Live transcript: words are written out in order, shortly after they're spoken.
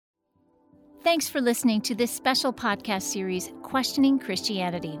Thanks for listening to this special podcast series, Questioning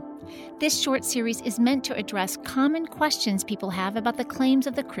Christianity. This short series is meant to address common questions people have about the claims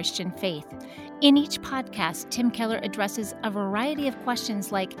of the Christian faith. In each podcast, Tim Keller addresses a variety of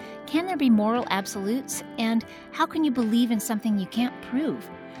questions like, can there be moral absolutes? And how can you believe in something you can't prove?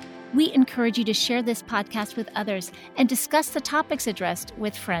 We encourage you to share this podcast with others and discuss the topics addressed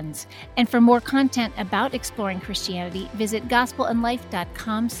with friends. And for more content about exploring Christianity, visit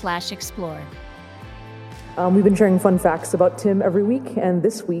gospelandlife.com/explore. We've been sharing fun facts about Tim every week, and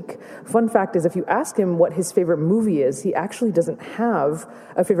this week, fun fact is if you ask him what his favorite movie is, he actually doesn't have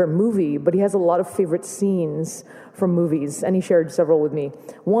a favorite movie, but he has a lot of favorite scenes from movies, and he shared several with me.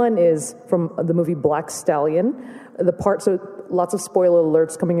 One is from the movie Black Stallion. So lots of spoiler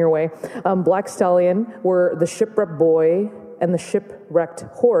alerts coming your way. Black Stallion, where the shipwrecked boy and the shipwrecked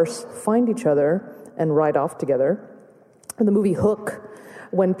horse find each other and ride off together. In the movie Hook,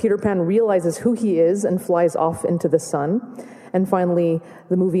 when Peter Pan realizes who he is and flies off into the sun. And finally,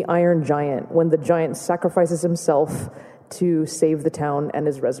 the movie Iron Giant, when the giant sacrifices himself to save the town and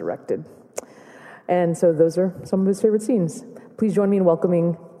is resurrected. And so those are some of his favorite scenes. Please join me in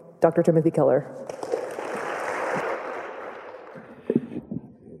welcoming Dr. Timothy Keller.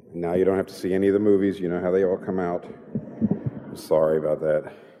 Now you don't have to see any of the movies. You know how they all come out. I'm sorry about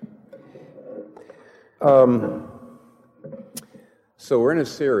that. So we're in a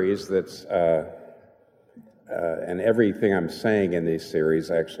series that's, and everything I'm saying in these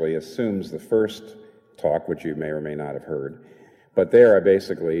series actually assumes the first talk, which you may or may not have heard. But there I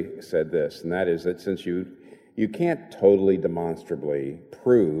basically said this, and that is that since you can't totally demonstrably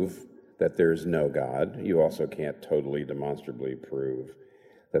prove that there's no God, you also can't totally demonstrably prove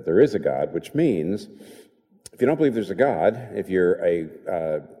that there is a God, which means if you don't believe there's a God, if you're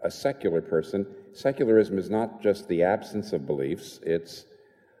a secular person, secularism is not just the absence of beliefs, it's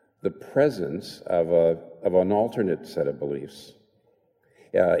the presence of an alternate set of beliefs.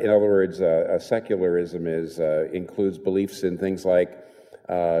 In other words, secularism includes beliefs in things like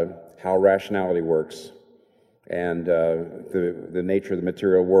how rationality works, and the nature of the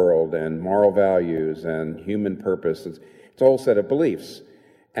material world, and moral values, and human purpose. It's a whole set of beliefs.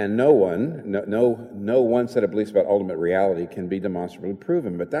 And no one set of beliefs about ultimate reality can be demonstrably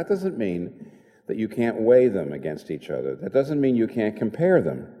proven. But that doesn't mean that you can't weigh them against each other. That doesn't mean you can't compare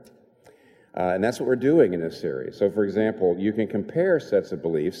them. And that's what we're doing in this series. So, for example, you can compare sets of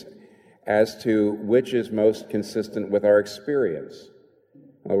beliefs as to which is most consistent with our experience.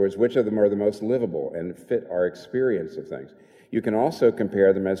 In other words, which of them are the most livable and fit our experience of things. You can also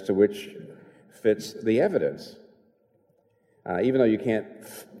compare them as to which fits the evidence. Even though you can't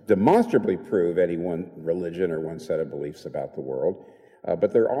demonstrably prove any one religion or one set of beliefs about the world,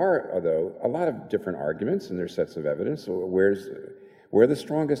 but there are, though, a lot of different arguments and their sets of evidence. So where are the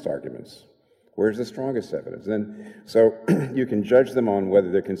strongest arguments? Where's the strongest evidence? So you can judge them on whether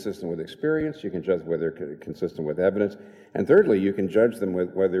they're consistent with experience, you can judge whether they're consistent with evidence, and thirdly, you can judge them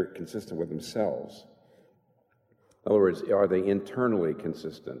with whether they're consistent with themselves. In other words, are they internally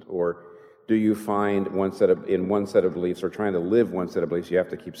consistent, or do you find in one set of beliefs, or trying to live one set of beliefs, you have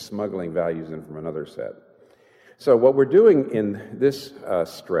to keep smuggling values in from another set? So what we're doing in this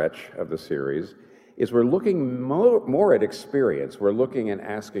stretch of the series is we're looking more at experience. We're looking and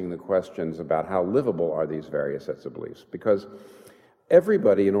asking the questions about how livable are these various sets of beliefs. Because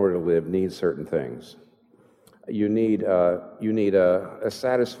everybody, in order to live, needs certain things. You need a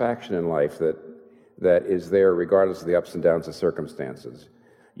satisfaction in life that is there regardless of the ups and downs of circumstances.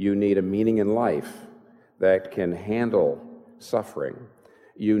 You need a meaning in life that can handle suffering.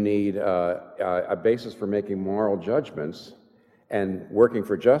 You need a basis for making moral judgments and working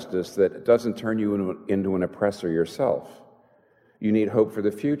for justice that doesn't turn you into an oppressor yourself. You need hope for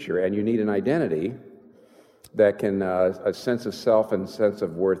the future, and you need an identity that can, a sense of self and sense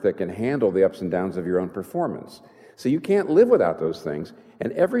of worth that can handle the ups and downs of your own performance. So you can't live without those things,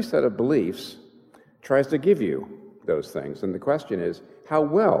 and every set of beliefs tries to give you those things. And the question is, how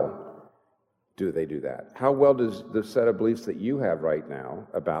well do they do that? How well does the set of beliefs that you have right now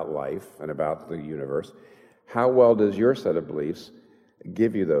about life and about the universe, how well does your set of beliefs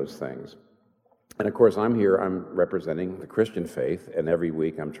give you those things? And of course, I'm representing the Christian faith, and every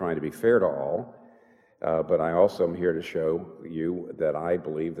week I'm trying to be fair to all, but I also am here to show you that I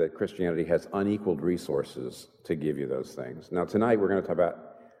believe that Christianity has unequaled resources to give you those things. Now, tonight we're going to talk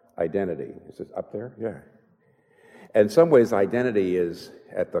about identity. Is it up there? Yeah. In some ways, identity is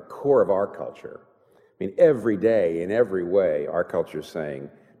at the core of our culture. I mean, every day, in every way, our culture is saying,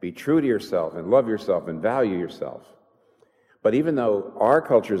 be true to yourself and love yourself and value yourself. But even though our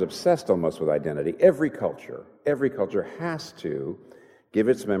culture is obsessed almost with identity, every culture has to give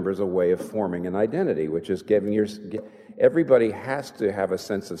its members a way of forming an identity, which is everybody has to have a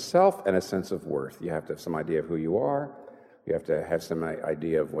sense of self and a sense of worth. You have to have some idea of who you are. You have to have some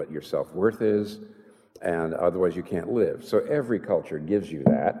idea of what your self-worth is, and otherwise you can't live. So every culture gives you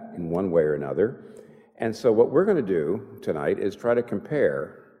that in one way or another. And so what we're going to do tonight is try to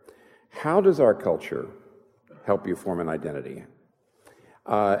compare, how does our culture help you form an identity?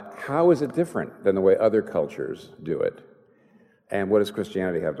 How is it different than the way other cultures do it? And what does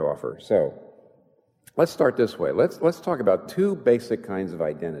Christianity have to offer? So let's start this way. Let's talk about two basic kinds of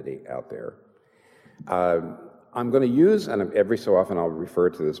identity out there. I'm going to use, and every so often I'll refer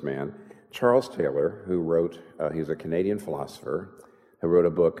to this man, Charles Taylor, who wrote, he's a Canadian philosopher, who wrote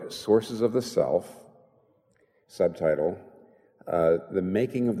a book, Sources of the Self, subtitle, The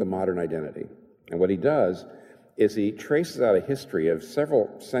Making of the Modern Identity. And what he does is he traces out a history of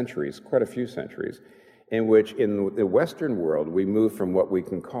several centuries, quite a few centuries, in which in the Western world we move from what we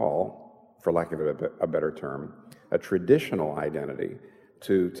can call, for lack of a better term, a traditional identity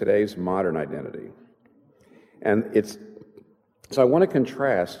to today's modern identity. And so I want to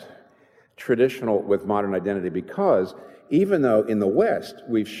contrast traditional with modern identity, because even though in the West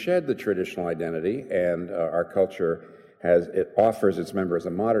we've shed the traditional identity and our culture offers its members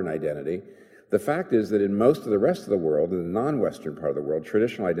a modern identity, the fact is that in most of the rest of the world, in the non-Western part of the world,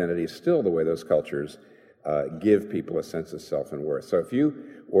 traditional identity is still the way those cultures give people a sense of self and worth. So if you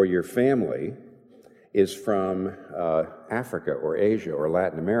or your family is from Africa or Asia or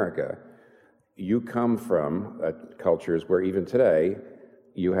Latin America, you come from cultures where even today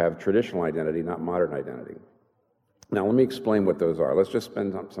you have traditional identity, not modern identity. Now let me explain what those are. Let's just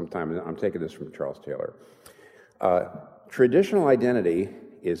spend some time. I'm taking this from Charles Taylor. Traditional identity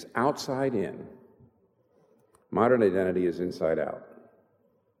is outside in. Modern identity is inside out.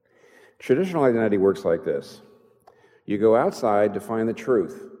 Traditional identity works like this. You go outside to find the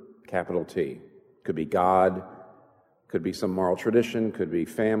truth, capital T. Could be God, could be some moral tradition, could be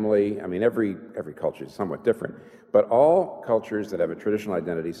family. I mean, every culture is somewhat different. But all cultures that have a traditional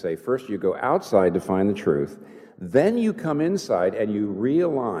identity say, first you go outside to find the truth, then you come inside and you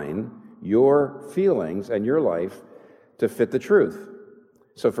realign your feelings and your life to fit the truth.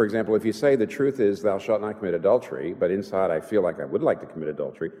 So, for example, if you say the truth is thou shalt not commit adultery, but inside I feel like I would like to commit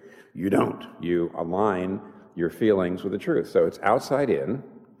adultery, you don't. You align your feelings with the truth. So it's outside in.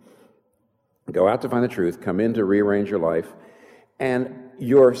 Go out to find the truth, come in to rearrange your life, and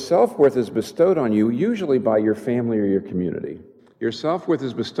your self-worth is bestowed on you usually by your family or your community. Your self-worth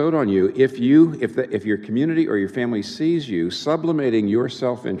is bestowed on you if your community or your family sees you sublimating your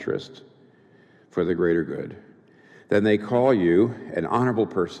self-interest for the greater good. Then they call you an honorable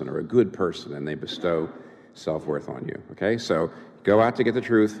person or a good person, and they bestow self-worth on you. Okay, so go out to get the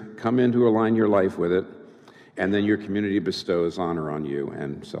truth, come in to align your life with it, and then your community bestows honor on you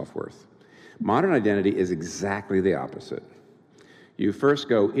and self-worth. Modern identity is exactly the opposite. You first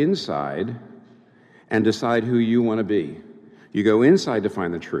go inside and decide who you want to be. You go inside to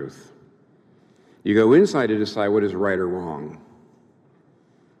find the truth. You go inside to decide what is right or wrong.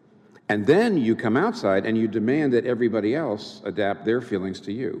 And then you come outside and you demand that everybody else adapt their feelings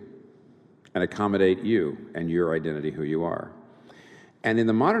to you and accommodate you and your identity, who you are. And in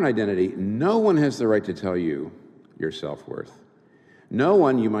the modern identity, no one has the right to tell you your self-worth. No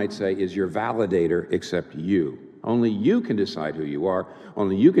one, you might say, is your validator except you. Only you can decide who you are.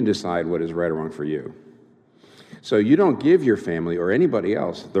 Only you can decide what is right or wrong for you. So you don't give your family or anybody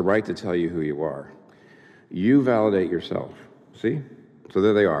else the right to tell you who you are. You validate yourself. See? So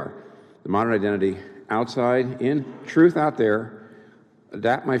there they are. The modern identity, outside, in, truth out there,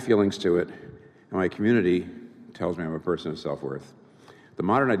 adapt my feelings to it, and my community tells me I'm a person of self-worth. The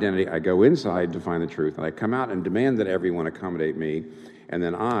modern identity, I go inside to find the truth, and I come out and demand that everyone accommodate me, and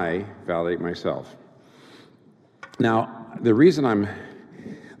then I validate myself. Now, the reason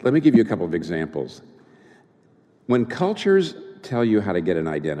let me give you a couple of examples. When cultures tell you how to get an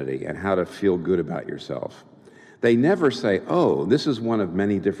identity and how to feel good about yourself, they never say, oh, this is one of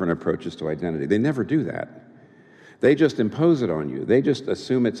many different approaches to identity. They never do that. They just impose it on you. They just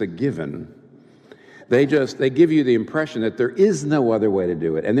assume it's a given. They give you the impression that there is no other way to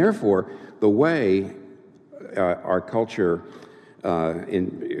do it. And therefore, the way our culture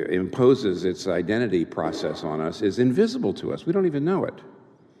imposes its identity process on us is invisible to us. We don't even know it.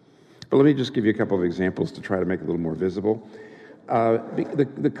 But let me just give you a couple of examples to try to make it a little more visible.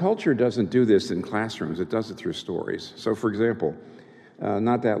 The culture doesn't do this in classrooms. It does it through stories. So, for example,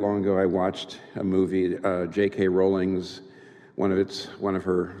 not that long ago, I watched a movie, J.K. Rowling's, one of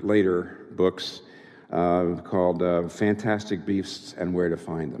her later books, called Fantastic Beasts and Where to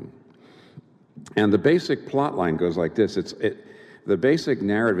Find Them. And the basic plot line goes like this. The basic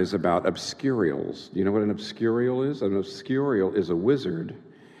narrative is about obscurials. Do you know what an obscurial is? An obscurial is a wizard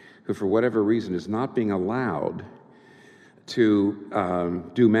who, for whatever reason, is not being allowed to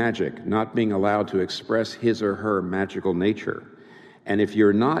do magic, not being allowed to express his or her magical nature. And if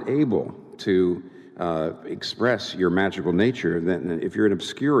you're not able to express your magical nature, then if you're an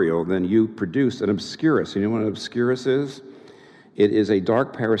obscurial, then you produce an obscurus. You know what an obscurus is? It is a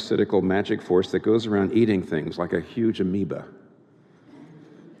dark parasitical magic force that goes around eating things like a huge amoeba.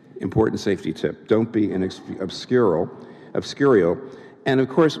 Important safety tip. Don't be an obscurial. And of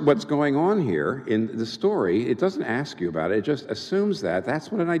course, what's going on here in the story, it doesn't ask you about it. It just assumes that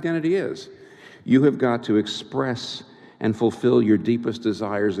that's what an identity is. You have got to express and fulfill your deepest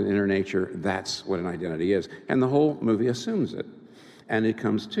desires and inner nature. That's what an identity is. And the whole movie assumes it. And it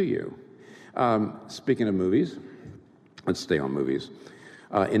comes to you. Speaking of movies, let's stay on movies.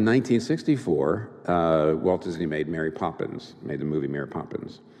 In 1964, Walt Disney made Mary Poppins, made the movie Mary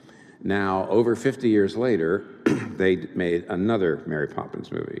Poppins. Now, over 50 years later, they made another Mary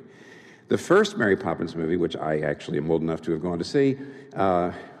Poppins movie. The first Mary Poppins movie, which I actually am old enough to have gone to see,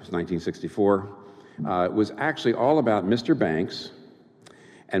 was 1964, was actually all about Mr. Banks.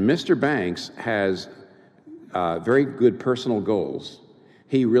 And Mr. Banks has very good personal goals.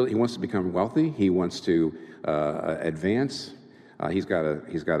 He wants to become wealthy. He wants to advance. He's got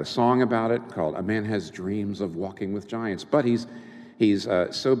a song about it called "A Man Has Dreams of Walking with Giants," but he's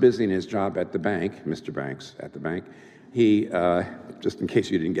so busy in his job at the bank, Mr. Banks at the bank, he, just in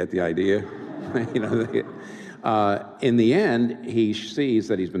case you didn't get the idea, in the end, he sees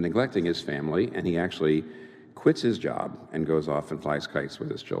that he's been neglecting his family, and he actually quits his job and goes off and flies kites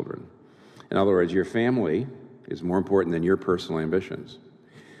with his children. In other words, your family is more important than your personal ambitions.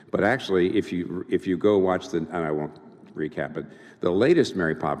 But actually, if you go watch and I won't recap it, the latest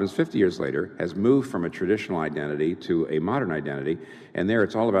Mary Poppins, 50 years later, has moved from a traditional identity to a modern identity, and there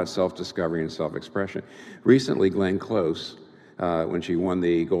it's all about self-discovery and self-expression. Recently, Glenn Close, when she won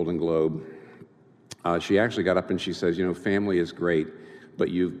the Golden Globe, she actually got up and she says, family is great, but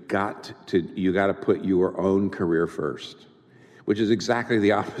you got to put your own career first, which is exactly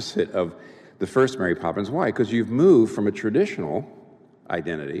the opposite of the first Mary Poppins. Why? Because you've moved from a traditional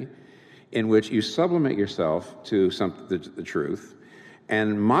identity in which you sublimate yourself to the truth,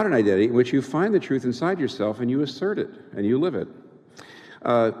 and modern identity in which you find the truth inside yourself and you assert it and you live it.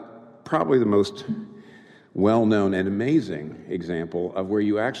 Probably the most well-known and amazing example of where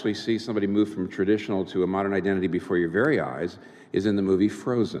you actually see somebody move from traditional to a modern identity before your very eyes is in the movie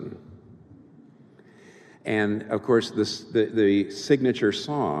Frozen. And of course, the signature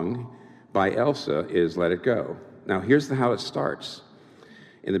song by Elsa is "Let It Go." Now, here's how it starts.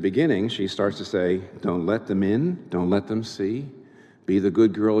 In the beginning, she starts to say, "Don't let them in, don't let them see. Be the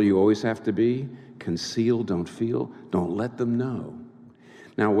good girl you always have to be. Conceal, don't feel, don't let them know."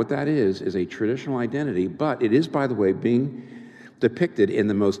 Now, what that is a traditional identity, but it is, by the way, being depicted in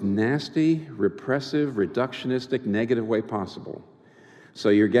the most nasty, repressive, reductionistic, negative way possible. So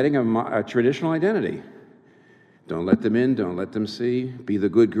you're getting a traditional identity. Don't let them in, don't let them see. Be the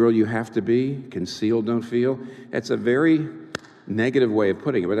good girl you have to be. Conceal, don't feel. It's a very negative way of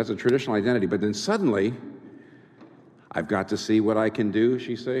putting it, but that's a traditional identity. But then suddenly, "I've got to see what I can do,"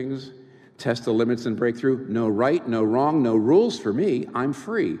 she sings. "Test the limits and break through. No right, no wrong, no rules for me. I'm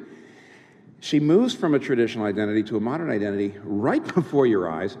free." She moves from a traditional identity to a modern identity right before your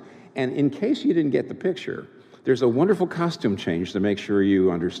eyes. And in case you didn't get the picture, there's a wonderful costume change to make sure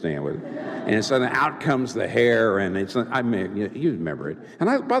you understand it. And so then out comes the hair, and you remember it.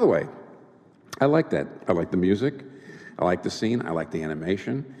 And by the way, I like that. I like the music. I like the scene, I like the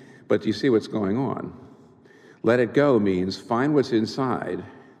animation, but do you see what's going on? Let it go means find what's inside,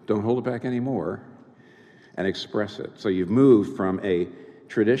 don't hold it back anymore, and express it. So you've moved from a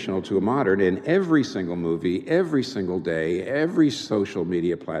traditional to a modern in every single movie, every single day, every social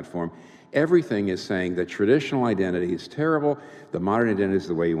media platform. Everything is saying that traditional identity is terrible, the modern identity is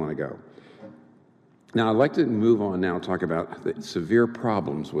the way you want to go. Now, I'd like to move on now and talk about the severe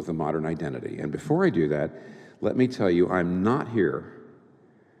problems with the modern identity. And before I do that, let me tell you, I'm not here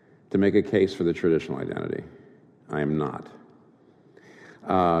to make a case for the traditional identity. I am not.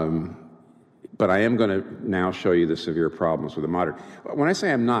 But I am going to now show you the severe problems with the modern. When I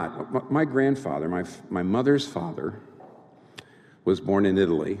say I'm not, my grandfather, my mother's father, was born in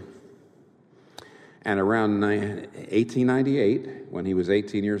Italy. And around 1898, when he was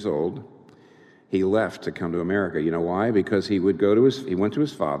 18 years old, he left to come to America. You know why? Because he went to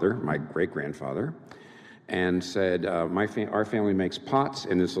his father, my great-grandfather, and said, our family makes pots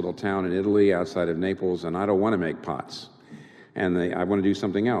in this little town in Italy outside of Naples, and I don't want to make pots. And I want to do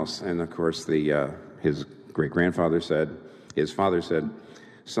something else. And of course, his great-grandfather said, His father said,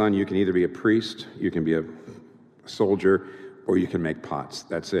 "Son, you can either be a priest, you can be a soldier, or you can make pots.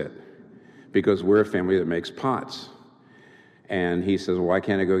 That's it. Because we're a family that makes pots." And he says, "Well, why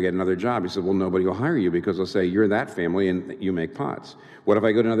can't I go get another job?" He said, "Well, nobody will hire you because they'll say you're that family and you make pots. What if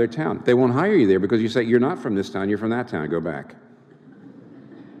I go to another town? They won't hire you there because you say you're not from this town, you're from that town. Go back."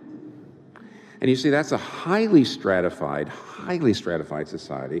 And you see, that's a highly stratified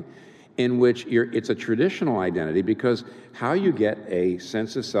society in which it's a traditional identity, because how you get a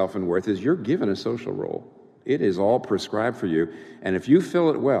sense of self and worth is you're given a social role. It is all prescribed for you. And if you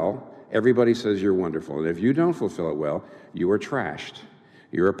fill it well, everybody says you're wonderful. And if you don't fulfill it well, you are trashed.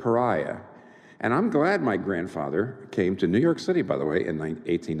 You're a pariah. And I'm glad my grandfather came to New York City, by the way, in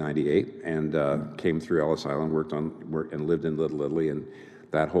 1898, and came through Ellis Island, worked and lived in Little Italy and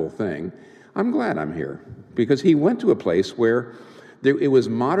that whole thing. I'm glad I'm here, because he went to a place where it was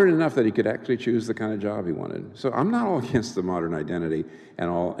modern enough that he could actually choose the kind of job he wanted. So I'm not all against the modern identity and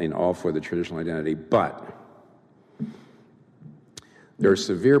all for the traditional identity, but there are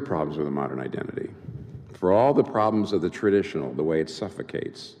severe problems with the modern identity. For all the problems of the traditional, the way it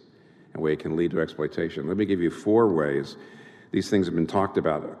suffocates and the way it can lead to exploitation, let me give you 4 ways. These things have been talked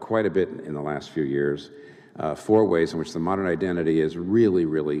about quite a bit in the last few years. 4 ways in which the modern identity is really,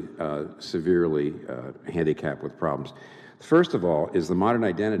 really severely handicapped with problems. First of all is the modern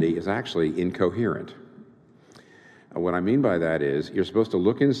identity is actually incoherent. What I mean by that is you're supposed to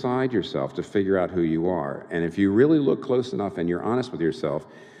look inside yourself to figure out who you are. And if you really look close enough and you're honest with yourself,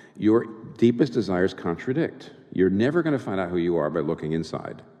 your deepest desires contradict. You're never going to find out who you are by looking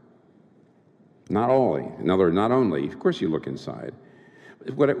inside. Not only, of course you look inside.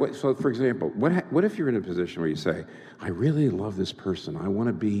 So, for example, what if you're in a position where you say, "I really love this person, I want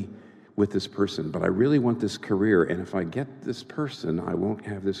to be with this person, but I really want this career, and if I get this person, I won't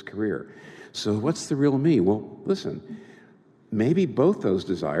have this career. So what's the real me?" Well, listen, maybe both those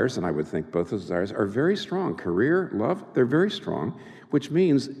desires, and I would think both those desires, are very strong. Career, love, they're very strong, which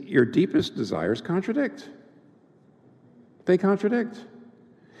means your deepest desires contradict. They contradict.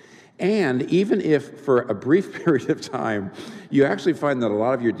 And even if for a brief period of time you actually find that a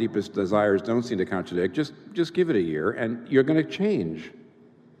lot of your deepest desires don't seem to contradict, just give it a year and you're going to change.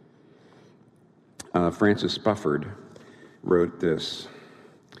 Francis Spufford wrote this.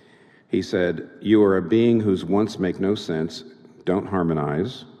 He said, "You are a being whose wants make no sense, don't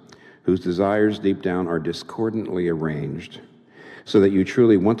harmonize, whose desires deep down are discordantly arranged, so that you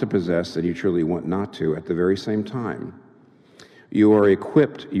truly want to possess and you truly want not to at the very same time. You are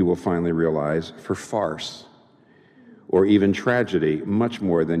equipped, you will finally realize, for farce or even tragedy much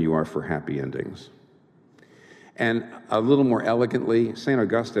more than you are for happy endings." And a little more elegantly, St.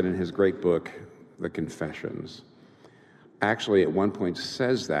 Augustine in his great book, The Confessions, actually at one point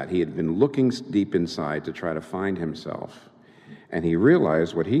says that he had been looking deep inside to try to find himself. And he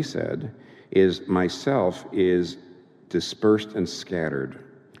realized what he said is, "Myself is dispersed and scattered.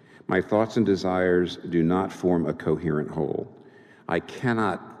 My thoughts and desires do not form a coherent whole. I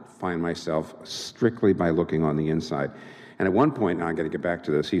cannot find myself strictly by looking on the inside." And at one point, now I'm going to get back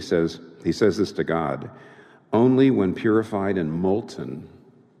to this, he says this to God, "Only when purified and molten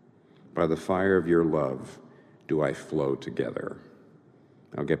by the fire of your love do I flow together."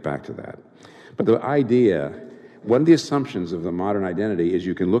 I'll get back to that. But the idea, one of the assumptions of the modern identity is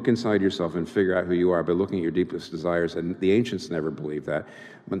you can look inside yourself and figure out who you are by looking at your deepest desires, and the ancients never believed that.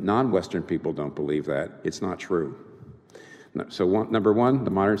 But non-Western people don't believe that. It's not true. So number 1,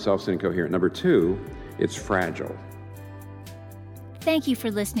 the modern self's incoherent. Number 2, it's fragile. Thank you for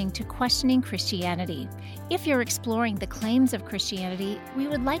listening to Questioning Christianity. If you're exploring the claims of Christianity, we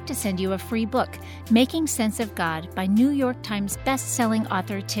would like to send you a free book, Making Sense of God by New York Times best-selling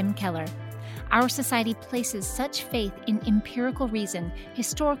author Tim Keller. Our society places such faith in empirical reason,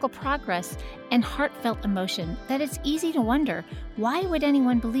 historical progress, and heartfelt emotion that it's easy to wonder, why would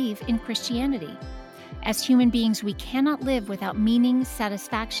anyone believe in Christianity? As human beings, we cannot live without meaning,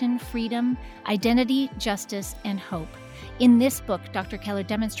 satisfaction, freedom, identity, justice, and hope. In this book, Dr. Keller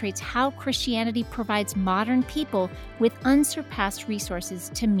demonstrates how Christianity provides modern people with unsurpassed resources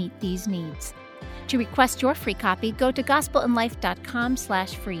to meet these needs. To request your free copy, go to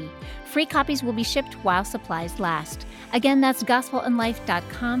gospelandlife.com/free. Free copies will be shipped while supplies last. Again, that's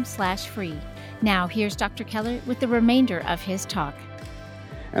gospelandlife.com/free. Now, here's Dr. Keller with the remainder of his talk.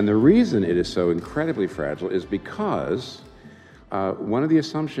 And the reason it is so incredibly fragile is because one of the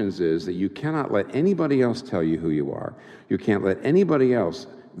assumptions is that you cannot let anybody else tell you who you are. You can't let anybody else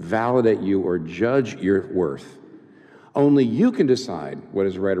validate you or judge your worth. Only you can decide what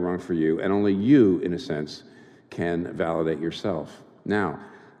is right or wrong for you, and only you, in a sense, can validate yourself. Now,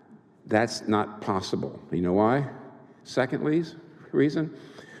 that's not possible. You know why? Second reason,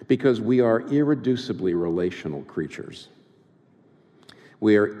 because we are irreducibly relational creatures.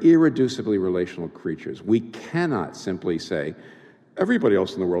 We are irreducibly relational creatures. We cannot simply say, everybody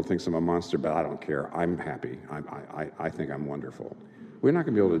else in the world thinks I'm a monster, but I don't care. I'm happy. I think I'm wonderful. We're not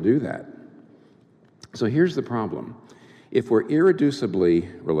going to be able to do that. So here's the problem. If we're irreducibly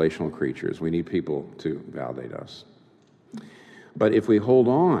relational creatures, we need people to validate us. But if we hold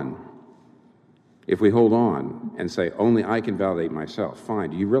on and say, only I can validate myself,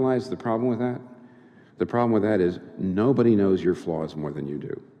 fine. Do you realize the problem with that? The problem with that is nobody knows your flaws more than you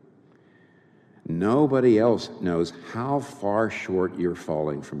do. Nobody else knows how far short you're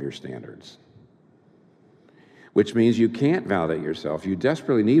falling from your standards. Which means you can't validate yourself. You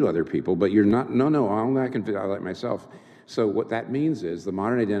desperately need other people, but you're not, no, only I can validate myself. So what that means is the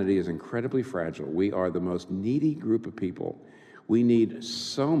modern identity is incredibly fragile. We are the most needy group of people. We need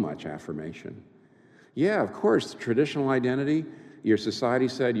so much affirmation. Yeah, of course, traditional identity, your society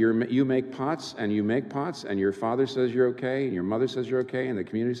said you make pots, and your father says you're okay, and your mother says you're okay, and the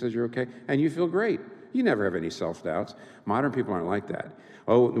community says you're okay, and you feel great. You never have any self-doubts. Modern people aren't like that.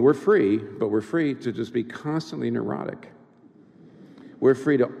 Oh, we're free, but we're free to just be constantly neurotic. We're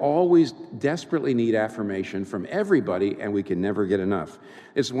free to always desperately need affirmation from everybody, and we can never get enough.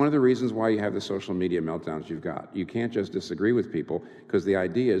 It's one of the reasons why you have the social media meltdowns you've got. You can't just disagree with people because the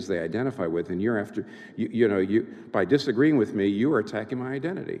ideas they identify with, and you're after, by disagreeing with me, you are attacking my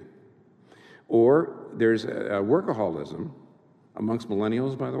identity. Or there's a workaholism amongst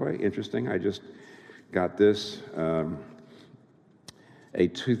millennials, by the way. Interesting. I just got this. A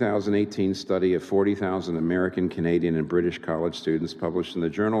 2018 study of 40,000 American, Canadian, and British college students published in the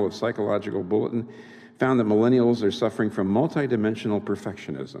Journal of Psychological Bulletin found that millennials are suffering from multidimensional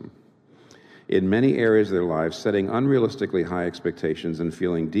perfectionism in many areas of their lives, setting unrealistically high expectations and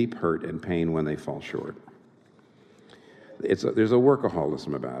feeling deep hurt and pain when they fall short. There's a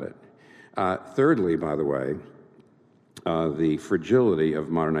workaholism about it. Thirdly, by the way, the fragility of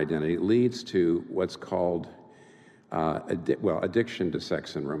modern identity leads to what's called addiction to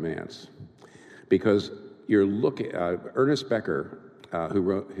sex and romance, because you're looking. Ernest Becker,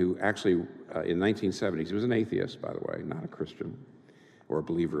 who actually in 1970s, he was an atheist, by the way, not a Christian or a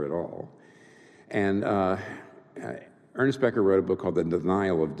believer at all, and Ernest Becker wrote a book called The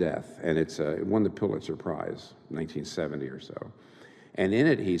Denial of Death, and it won the Pulitzer Prize, 1970 or so, and in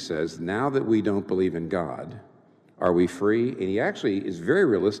it he says, now that we don't believe in God, are we free? And he actually is very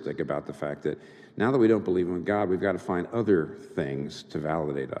realistic about the fact that now that we don't believe in God, we've got to find other things to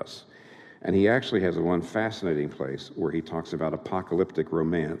validate us. And he actually has one fascinating place where he talks about apocalyptic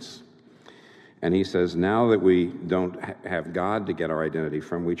romance. And he says, now that we don't have God to get our identity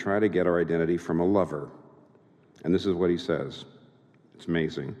from, we try to get our identity from a lover. And this is what he says. It's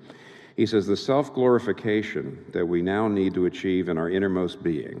amazing. He says, the self-glorification that we now need to achieve in our innermost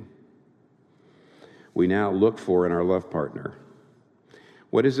being, we now look for in our love partner.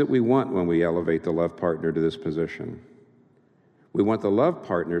 What is it we want when we elevate the love partner to this position? We want the love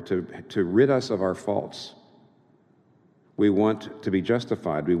partner to rid us of our faults. We want to be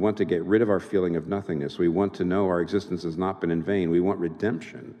justified. We want to get rid of our feeling of nothingness. We want to know our existence has not been in vain. We want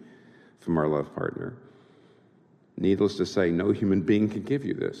redemption from our love partner. Needless to say, no human being can give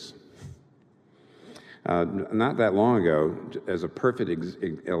you this. Not that long ago, as a perfect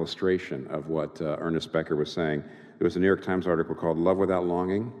illustration of what Ernest Becker was saying, there was a New York Times article called Love Without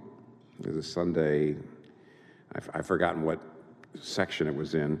Longing. It was a Sunday, I've forgotten what section it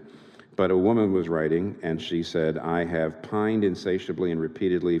was in, but a woman was writing, and she said, I have pined insatiably and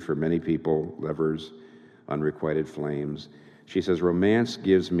repeatedly for many people, lovers, unrequited flames. She says, romance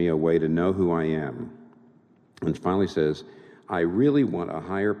gives me a way to know who I am. And finally says, I really want a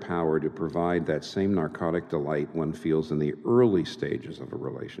higher power to provide that same narcotic delight one feels in the early stages of a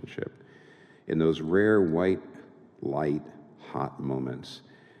relationship, in those rare white light, hot moments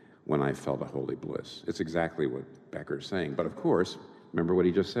when I felt a holy bliss. It's exactly what Becker's saying. But of course, remember what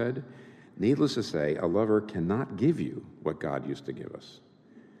he just said? Needless to say, a lover cannot give you what God used to give us.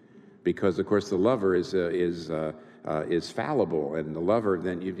 Because, of course, the lover is fallible, and the lover,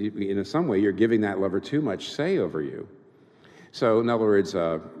 then in some way, you're giving that lover too much say over you. So, in other words,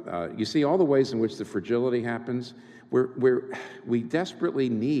 you see all the ways in which the fragility happens. We desperately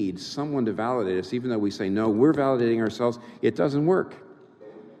need someone to validate us, even though we say, no, we're validating ourselves. It doesn't work.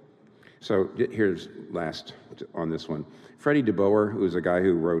 So here's last on this one. Freddie DeBoer, who's a guy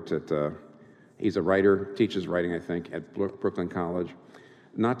who wrote he's a writer, teaches writing, I think, at Brooklyn College.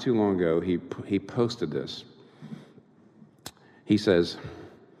 Not too long ago, he posted this. He says,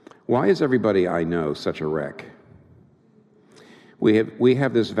 why is everybody I know such a wreck? We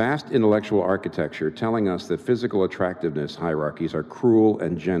have this vast intellectual architecture telling us that physical attractiveness hierarchies are cruel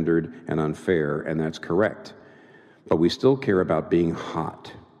and gendered and unfair, and that's correct. But we still care about being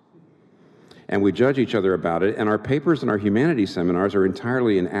hot. And we judge each other about it, and our papers and our humanities seminars are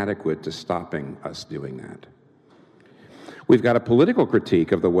entirely inadequate to stopping us doing that. We've got a political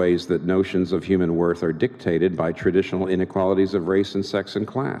critique of the ways that notions of human worth are dictated by traditional inequalities of race and sex and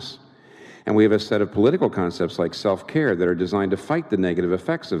class. And we have a set of political concepts like self-care that are designed to fight the negative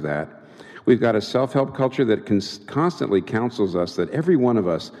effects of that. We've got a self-help culture that constantly counsels us that every one of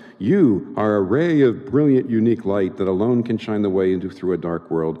us, you are a ray of brilliant, unique light that alone can shine the way through a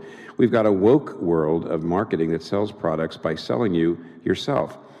dark world. We've got a woke world of marketing that sells products by selling you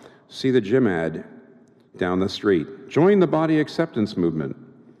yourself. See the gym ad down the street. Join the body acceptance movement.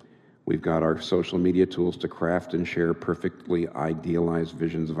 We've got our social media tools to craft and share perfectly idealized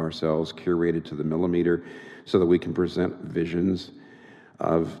visions of ourselves, curated to the millimeter, so that we can present visions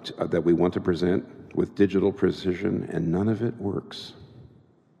that we want to present with digital precision, and none of it works.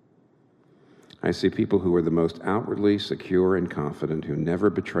 I see people who are the most outwardly secure and confident, who never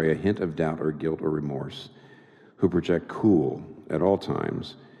betray a hint of doubt or guilt or remorse, who project cool at all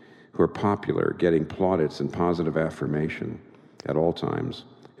times, who are popular, getting plaudits and positive affirmation at all times,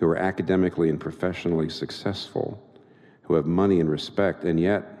 who are academically and professionally successful, who have money and respect, and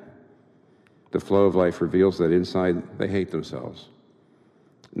yet the flow of life reveals that inside they hate themselves.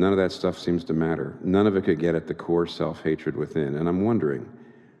 None of that stuff seems to matter. None of it could get at the core self-hatred within. And I'm wondering,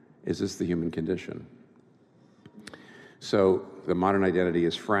 is this the human condition? So the modern identity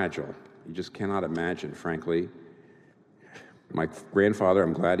is fragile. You just cannot imagine, frankly. My grandfather,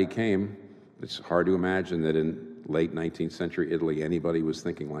 I'm glad he came. It's hard to imagine that in late 19th century Italy, anybody was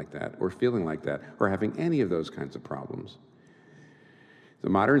thinking like that, or feeling like that, or having any of those kinds of problems. The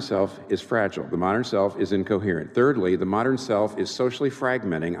modern self is fragile. The modern self is incoherent. Thirdly, the modern self is socially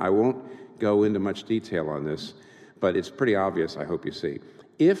fragmenting. I won't go into much detail on this, but it's pretty obvious, I hope you see.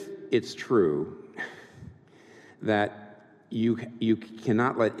 If it's true that you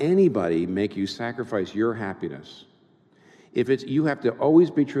cannot let anybody make you sacrifice your happiness, if it's you have to always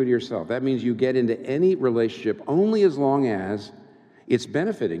be true to yourself, that means you get into any relationship only as long as it's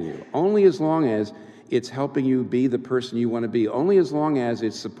benefiting you, only as long as it's helping you be the person you want to be, only as long as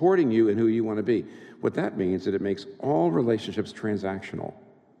it's supporting you in who you want to be. What that means is that it makes all relationships transactional.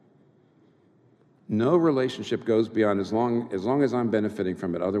 No relationship goes beyond as long as I'm benefiting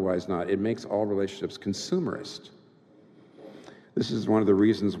from it, otherwise not. It makes all relationships consumerist. This is one of the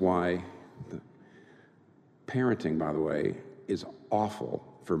reasons why parenting, by the way, is awful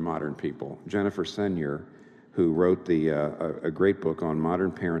for modern people. Jennifer Senior, who wrote a great book on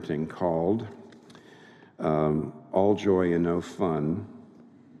modern parenting called All Joy and No Fun,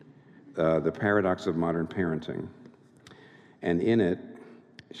 The Paradox of Modern Parenting. And in it,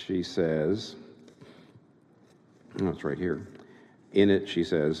 she says, it's right here. In it, she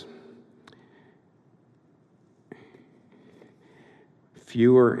says,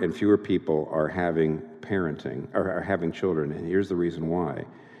 fewer and fewer people are having parenting, or are having children, and here's the reason why.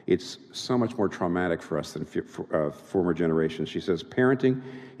 It's so much more traumatic for us than former generations. She says, parenting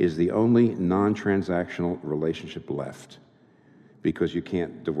is the only non-transactional relationship left because you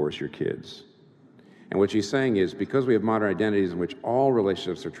can't divorce your kids. And what she's saying is, because we have modern identities in which all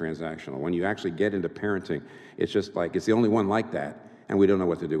relationships are transactional, when you actually get into parenting, it's just like, it's the only one like that, and we don't know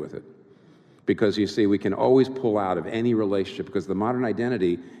what to do with it. Because you see, we can always pull out of any relationship because the modern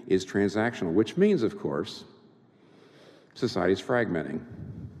identity is transactional, which means, of course, society is fragmenting.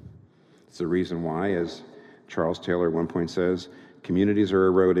 It's the reason why, as Charles Taylor at one point says, communities are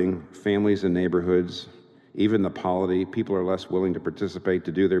eroding, families and neighborhoods, even the polity, people are less willing to participate,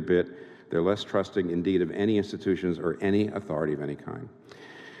 to do their bit. They're less trusting, indeed, of any institutions or any authority of any kind.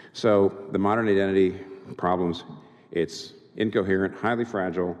 So the modern identity problems, it's incoherent, highly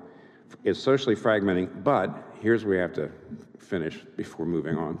fragile, it's socially fragmenting, but here's where we have to finish before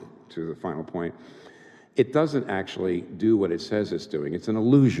moving on to the final point. It doesn't actually do what it says it's doing. It's an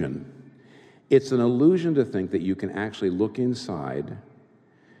illusion. It's an illusion to think that you can actually look inside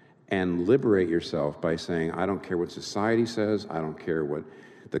and liberate yourself by saying, I don't care what society says, I don't care what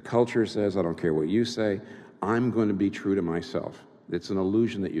the culture says, I don't care what you say, I'm going to be true to myself. It's an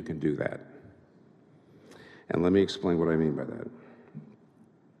illusion that you can do that. And let me explain what I mean by that.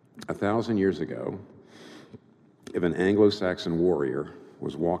 1,000 years ago, if an Anglo-Saxon warrior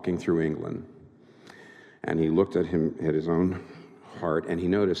was walking through England and he looked at his own heart and he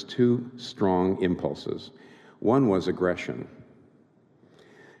noticed two strong impulses. One was aggression.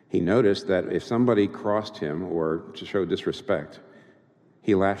 He noticed that if somebody crossed him or to show disrespect,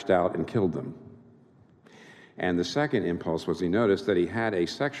 he lashed out and killed them. And the second impulse was he noticed that he had a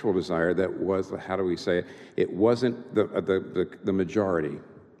sexual desire that was, how do we say it? It wasn't the majority.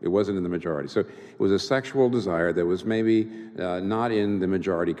 It wasn't in the majority. So it was a sexual desire that was maybe not in the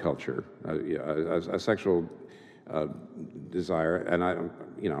majority culture, a sexual desire, and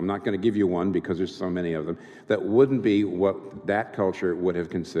I'm not going to give you one because there's so many of them, that wouldn't be what that culture would have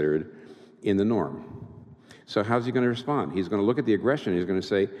considered in the norm. So how's he going to respond? He's going to look at the aggression, he's going to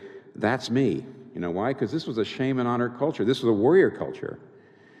say, that's me. You know why? Because this was a shame and honor culture. This was a warrior culture.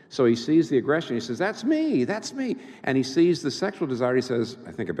 So he sees the aggression, he says, that's me, that's me. And he sees the sexual desire, he says,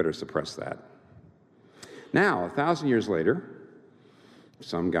 I think I better suppress that. Now, 1,000 years later,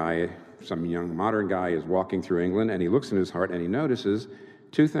 some young modern guy is walking through England, and he looks in his heart and he notices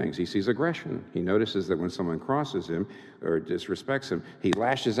two things. He sees aggression. He notices that when someone crosses him or disrespects him, he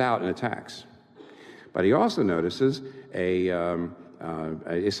lashes out and attacks. But he also notices a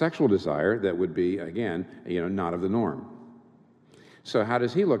sexual desire that would be, again, not of the norm. So how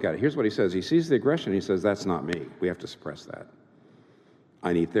does he look at it? Here's what he says. He sees the aggression. He says, that's not me. We have to suppress that.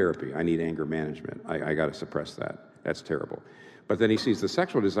 I need therapy. I need anger management. I got to suppress that. That's terrible. But then he sees the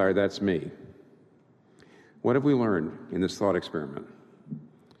sexual desire. That's me. What have we learned in this thought experiment?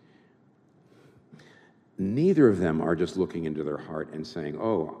 Neither of them are just looking into their heart and saying,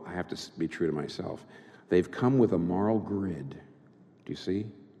 oh, I have to be true to myself. They've come with a moral grid. Do you see?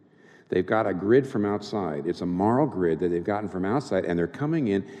 They've got a grid from outside. It's a moral grid that they've gotten from outside, and they're coming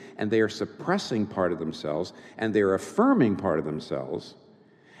in, and they are suppressing part of themselves, and they're affirming part of themselves,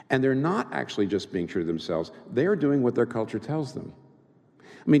 and they're not actually just being true to themselves. They're doing what their culture tells them.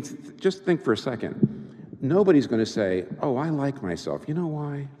 I mean, just think for a second. Nobody's going to say, oh, I like myself. You know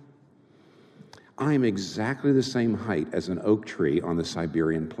why? I'm exactly the same height as an oak tree on the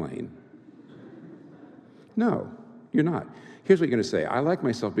Siberian plain. No, you're not. Here's what you're going to say. I like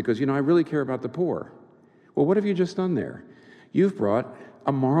myself because, I really care about the poor. Well, what have you just done there? You brought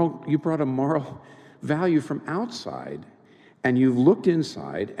a moral value from outside, and you've looked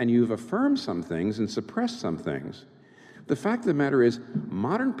inside, and you've affirmed some things and suppressed some things. The fact of the matter is,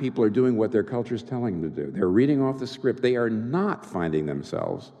 modern people are doing what their culture is telling them to do. They're reading off the script. They are not finding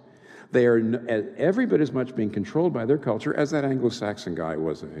themselves. They are every bit as much being controlled by their culture as that Anglo-Saxon guy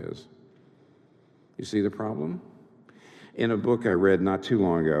was of his. You see the problem? In a book I read not too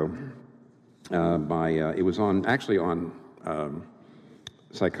long ago, it was on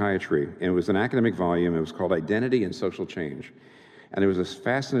psychiatry, and it was an academic volume. It was called Identity and Social Change. And there was this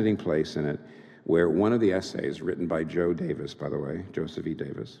fascinating place in it where one of the essays, written by Joe Davis, by the way, Joseph E.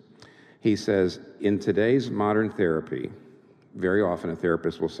 Davis, he says, in today's modern therapy, very often a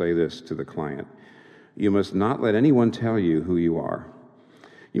therapist will say this to the client: you must not let anyone tell you who you are.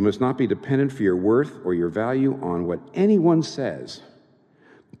 You must not be dependent for your worth or your value on what anyone says.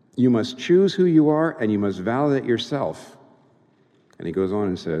 You must choose who you are, and you must validate yourself. And he goes on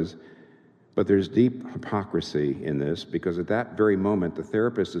and says, but there's deep hypocrisy in this, because at that very moment, the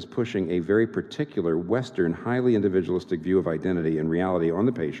therapist is pushing a very particular Western, highly individualistic view of identity and reality on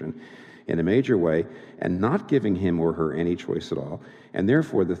the patient in a major way, and not giving him or her any choice at all. And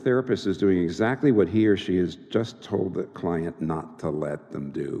therefore, the therapist is doing exactly what he or she has just told the client not to let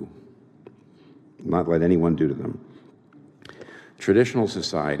them do, not let anyone do to them. Traditional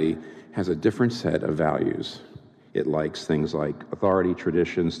society has a different set of values. It likes things like authority,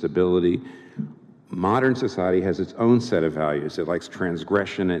 tradition, stability. Modern society has its own set of values. It likes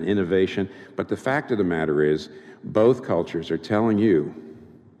transgression and innovation. But the fact of the matter is, both cultures are telling you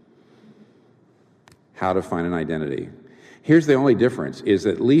how to find an identity. Here's the only difference, is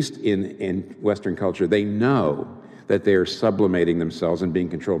at least in Western culture, they know that they're sublimating themselves and being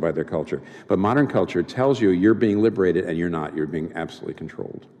controlled by their culture. But modern culture tells you you're being liberated, and you're not. You're being absolutely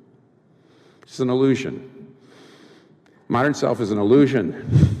controlled. It's an illusion. Modern self is an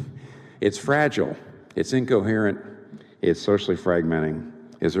illusion. It's fragile. It's incoherent. It's socially fragmenting.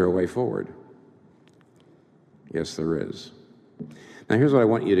 Is there a way forward? Yes, there is. Now, here's what I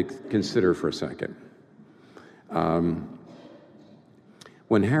want you to consider for a second.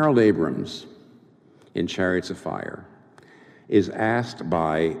 When Harold Abrams, in Chariots of Fire, is asked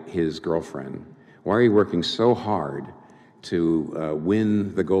by his girlfriend, why are you working so hard to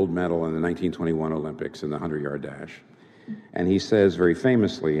win the gold medal in the 1921 Olympics in the 100-yard dash? And he says very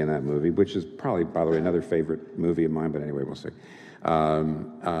famously in that movie, which is probably, by the way, another favorite movie of mine, but anyway, we'll see.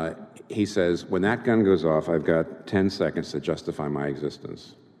 He says, when that gun goes off, I've got 10 seconds to justify my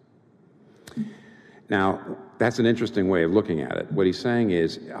existence. Now, that's an interesting way of looking at it. What he's saying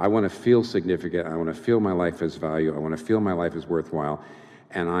is, I want to feel significant. I want to feel my life has value. I want to feel my life is worthwhile.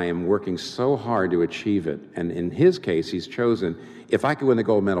 and I am working so hard to achieve it. And in his case, he's chosen, if I could win the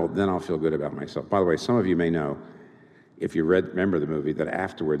gold medal, then I'll feel good about myself. By the way, some of you may know, if you remember the movie, that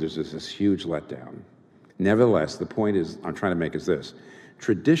afterward there's this huge letdown. Nevertheless, the point is I'm trying to make is this: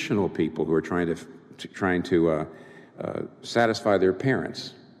 traditional people who are trying to satisfy their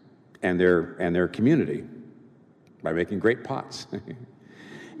parents and their community by making great pots,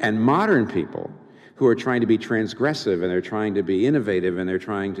 and modern people who are trying to be transgressive, and they're trying to be innovative, and they're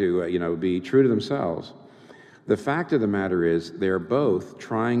trying to be true to themselves. The fact of the matter is they're both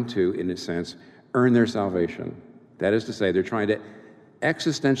trying to, in a sense, earn their salvation. That is to say, they're trying to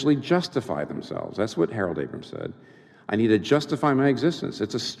existentially justify themselves. That's what Harold Abrams said. I need to justify my existence.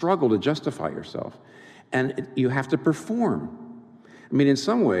 It's a struggle to justify yourself. And you have to perform. I mean, in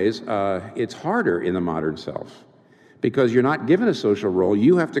some ways, it's harder in the modern self because you're not given a social role.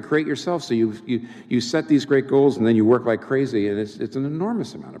 You have to create yourself. So you set these great goals, and then you work like crazy, and it's an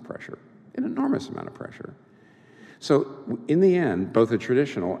enormous amount of pressure, an enormous amount of pressure. So in the end, both the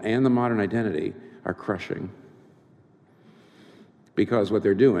traditional and the modern identity are crushing, because what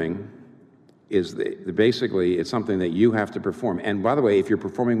they're doing is basically it's something that you have to perform. And by the way, if you're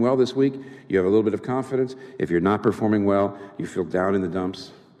performing well this week, you have a little bit of confidence. If you're not performing well, you feel down in the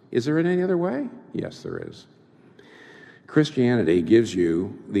dumps. Is there any other way? Yes, there is. Christianity gives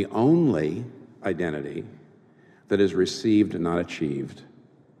you the only identity that is received and not achieved.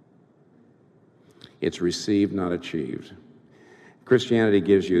 It's received, not achieved. Christianity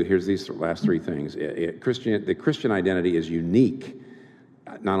gives you, here's these last three things. The Christian identity is unique,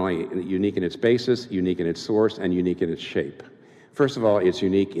 not only unique in its basis, unique in its source, and unique in its shape. First of all, it's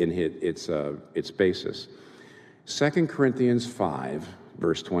unique in its basis. 2 Corinthians 5,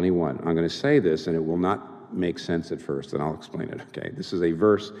 verse 21. I'm going to say this, and it will not make sense at first, and I'll explain it, okay? This is a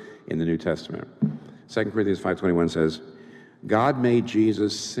verse in the New Testament. 2 Corinthians 5:21 says, God made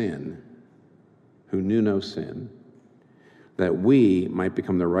Jesus sin, who knew no sin, that we might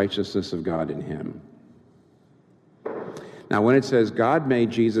become the righteousness of God in him. Now, when it says God made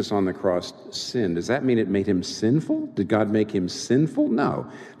Jesus on the cross sin, does that mean it made him sinful? Did God make him sinful? No.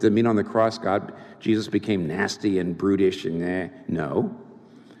 Does it mean on the cross Jesus became nasty and brutish and No.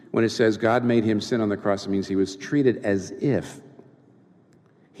 When it says God made him sin on the cross, it means he was treated as if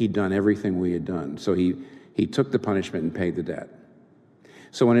he'd done everything we had done. So he took the punishment and paid the debt.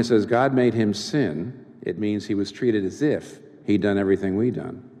 So when it says God made him sin, it means he was treated as if he'd done everything we'd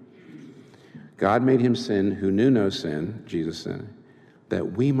done. God made him sin who knew no sin, Jesus sin,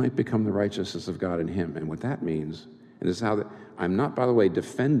 that we might become the righteousness of God in him. And what that means, and this is how I'm not, by the way,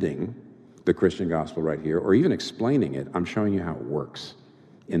 defending the Christian gospel right here or even explaining it. I'm showing you how it works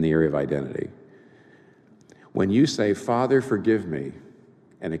in the area of identity. When you say, Father, forgive me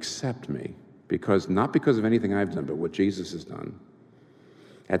and accept me, not because of anything I've done, but what Jesus has done,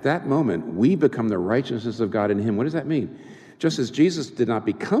 at that moment, we become the righteousness of God in him. What does that mean? Just as Jesus did not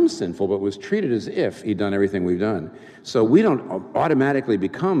become sinful, but was treated as if he'd done everything we've done. So we don't automatically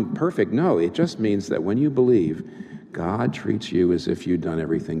become perfect. No, it just means that when you believe, God treats you as if you'd done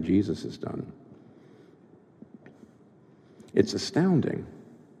everything Jesus has done. It's astounding.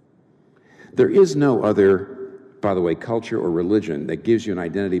 There is no other, by the way, culture or religion that gives you an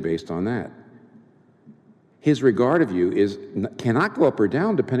identity based on that. His regard of you cannot go up or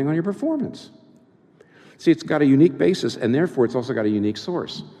down depending on your performance. See, it's got a unique basis, and therefore it's also got a unique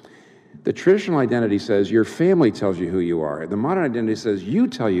source. The traditional identity says your family tells you who you are. The modern identity says you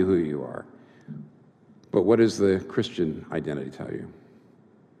tell you who you are. But what does the Christian identity tell you?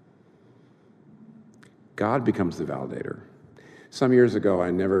 God becomes the validator. Some years ago, I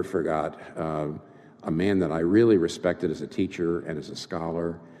never forgot a man that I really respected as a teacher and as a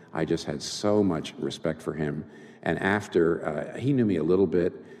scholar. I just had so much respect for him. And after, he knew me a little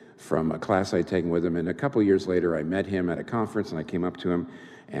bit from a class I'd taken with him. And a couple of years later, I met him at a conference, and I came up to him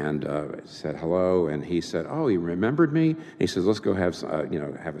and said hello. And he said, oh, he remembered me. And he says, let's go have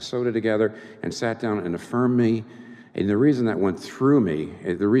a soda together, and sat down and affirmed me. And the reason that went through me,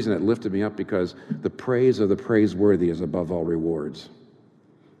 the reason it lifted me up, because the praise of the praiseworthy is above all rewards.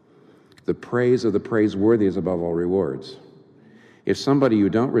 The praise of the praiseworthy is above all rewards. If somebody you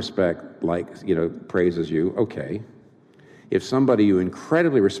don't respect, praises you, okay. If somebody you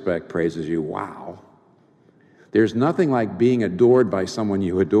incredibly respect praises you, wow. There's nothing like being adored by someone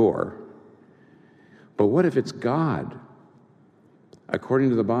you adore. But what if it's God? According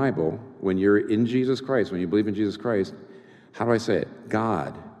to the Bible, when you're in Jesus Christ, when you believe in Jesus Christ, how do I say it?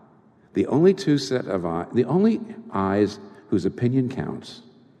 God, the only the only eyes whose opinion counts,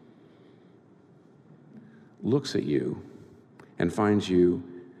 looks at you and finds you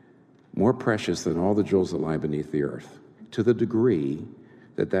more precious than all the jewels that lie beneath the earth, to the degree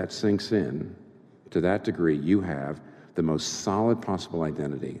that sinks in, to that degree, you have the most solid possible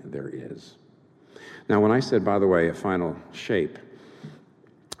identity there is. Now, when I said, by the way, a final shape,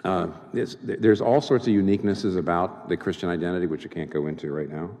 there's all sorts of uniquenesses about the Christian identity, which I can't go into right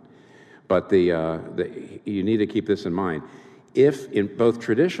now. But you need to keep this in mind. If in both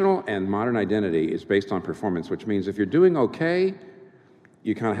traditional and modern identity is based on performance, which means if you're doing okay,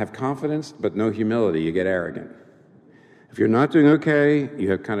 you kind of have confidence, but no humility, you get arrogant. If you're not doing okay, you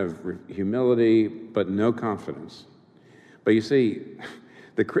have kind of humility, but no confidence. But you see,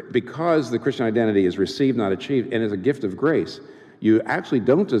 because the Christian identity is received, not achieved, and is a gift of grace, you actually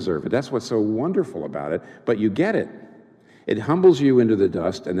don't deserve it. That's what's so wonderful about it, but you get it. It humbles you into the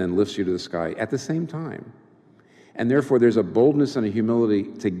dust and then lifts you to the sky at the same time. And therefore, there's a boldness and a humility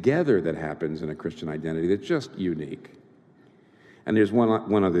together that happens in a Christian identity that's just unique. And there's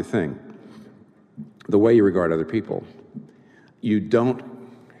one other thing. The way you regard other people.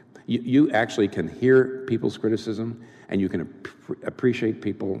 You actually can hear people's criticism, and you can appreciate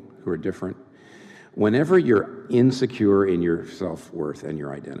people who are different. Whenever you're insecure in your self-worth and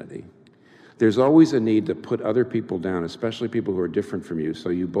your identity, there's always a need to put other people down, especially people who are different from you, so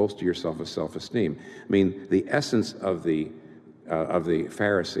you bolster yourself with self-esteem. I mean, the essence of the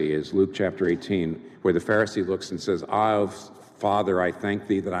Pharisee is Luke chapter 18, where the Pharisee looks and says, "Ah, Father, I thank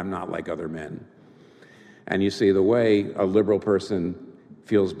thee that I'm not like other men." And you see, the way a liberal person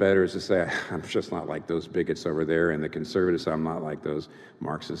feels better is to say, "I'm just not like those bigots over there," and the conservatives, "I'm not like those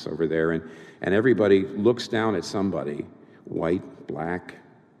Marxists over there." And everybody looks down at somebody, white, black,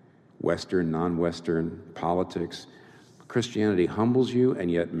 Western, non-Western, politics. Christianity humbles you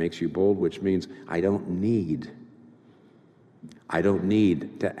and yet makes you bold, which means I don't need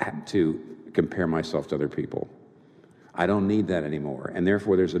to compare myself to other people. I don't need that anymore. And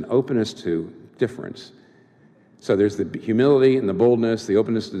therefore, there's an openness to difference. So there's the humility and the boldness, the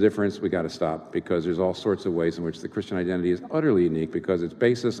openness to difference. We got to stop, because there's all sorts of ways in which the Christian identity is utterly unique, because its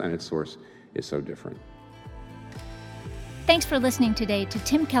basis and its source is so different. Thanks for listening today to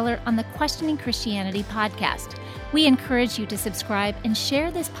Tim Keller on the Questioning Christianity podcast. We encourage you to subscribe and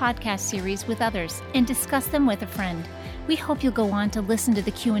share this podcast series with others and discuss them with a friend. We hope you'll go on to listen to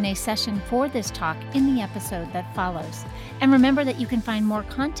the Q&A session for this talk in the episode that follows. And remember that you can find more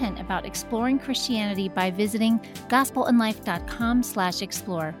content about exploring Christianity by visiting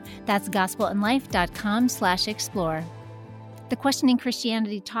gospelandlife.com/explore. That's gospelandlife.com/explore. The Questioning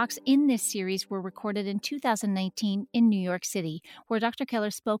Christianity talks in this series were recorded in 2019 in New York City, where Dr.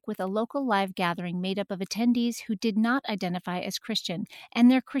 Keller spoke with a local live gathering made up of attendees who did not identify as Christian and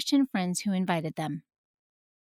their Christian friends who invited them.